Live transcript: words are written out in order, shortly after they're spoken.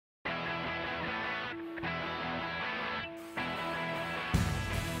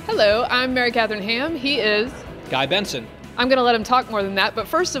Hello, I'm Mary Katharine Ham. He is Guy Benson. I'm going to let him talk more than that, but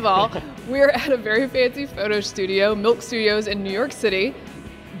first of all, we're at a very fancy photo studio, Milk Studios in New York City,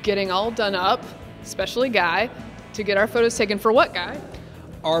 getting all done up, especially Guy, to get our photos taken for what, Guy?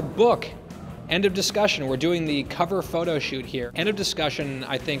 Our book, End of Discussion. We're doing the cover photo shoot here. End of Discussion,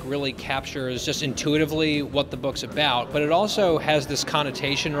 I think, really captures just intuitively what the book's about, but it also has this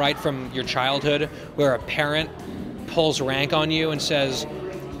connotation right from your childhood where a parent pulls rank on you and says,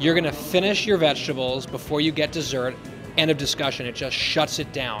 you're going to finish your vegetables before you get dessert. End of discussion. It just shuts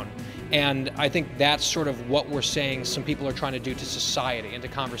it down. And I think that's sort of what we're saying some people are trying to do to society and to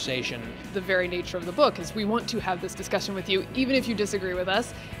conversation. The very nature of the book is we want to have this discussion with you, even if you disagree with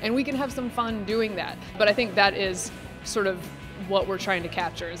us, and we can have some fun doing that. But I think that is sort of what we're trying to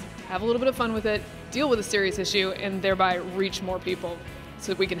capture, is have a little bit of fun with it, deal with a serious issue, and thereby reach more people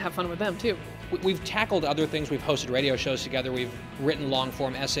so that we can have fun with them too. We've tackled other things. We've hosted radio shows together. We've written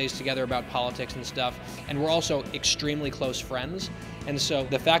long-form essays together about politics and stuff. And we're also extremely close friends. And so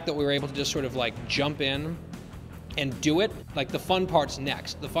the fact that we were able to just sort of like jump in and do it, like the fun part's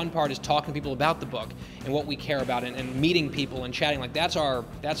next. The fun part is talking to people about the book and what we care about and meeting people and chatting. Like that's our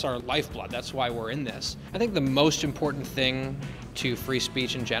lifeblood. That's why we're in this. I think the most important thing to free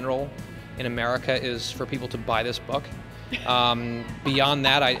speech in general in America is for people to buy this book. Beyond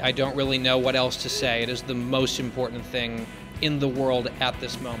that, I don't really know what else to say. It is the most important thing in the world at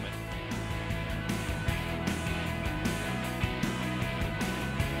this moment.